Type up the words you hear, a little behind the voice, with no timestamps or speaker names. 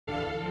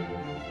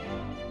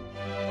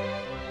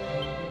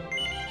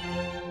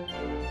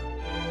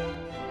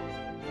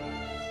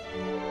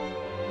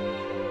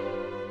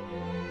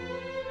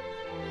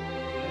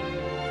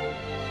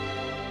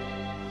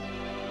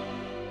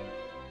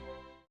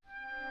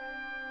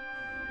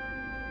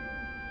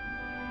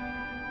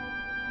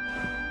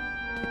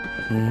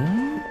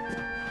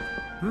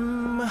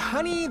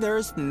Honey,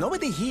 there's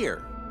nobody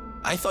here.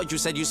 I thought you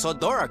said you saw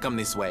Dora come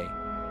this way.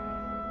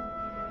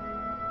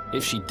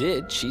 If she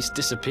did, she's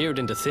disappeared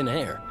into thin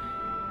air.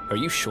 Are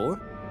you sure?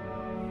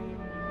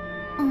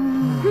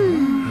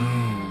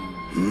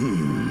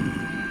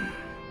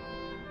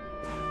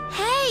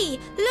 Hey,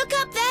 look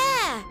up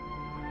there!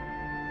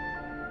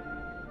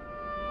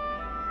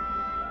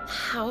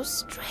 How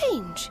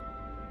strange.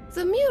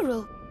 The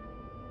mural.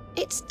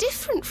 It's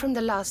different from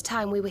the last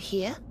time we were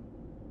here.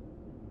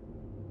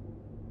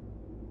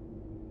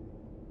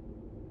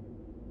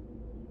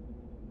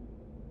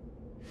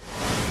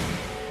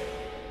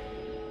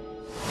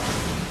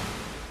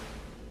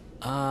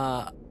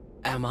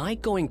 Am I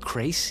going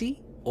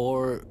crazy?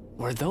 Or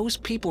were those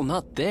people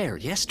not there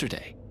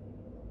yesterday?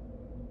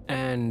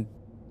 And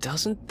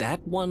doesn't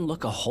that one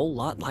look a whole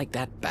lot like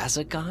that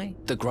Bazza guy,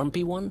 the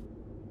grumpy one?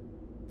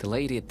 The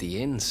lady at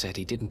the inn said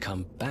he didn't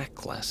come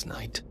back last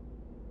night.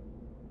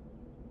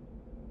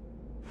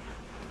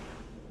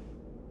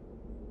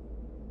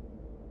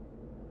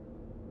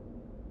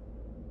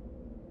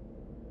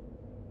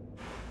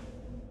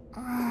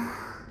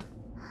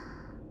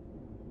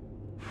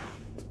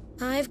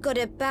 I've got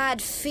a bad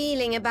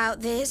feeling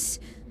about this.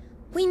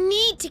 We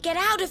need to get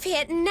out of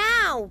here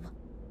now!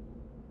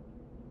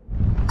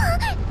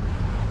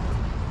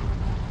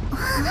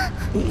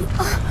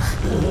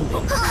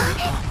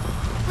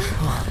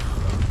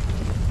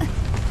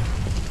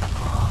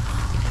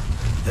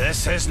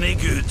 This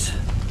isn't good.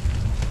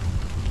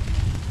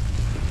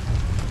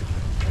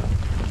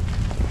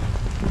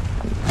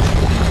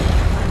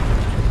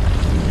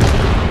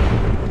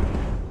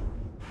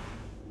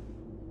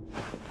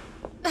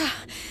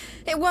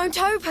 It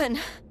won't open.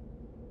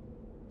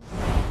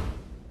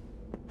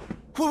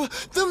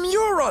 The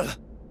mural!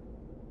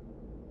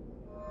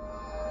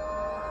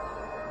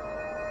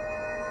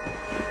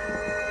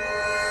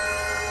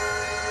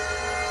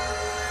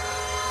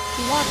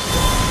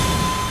 What?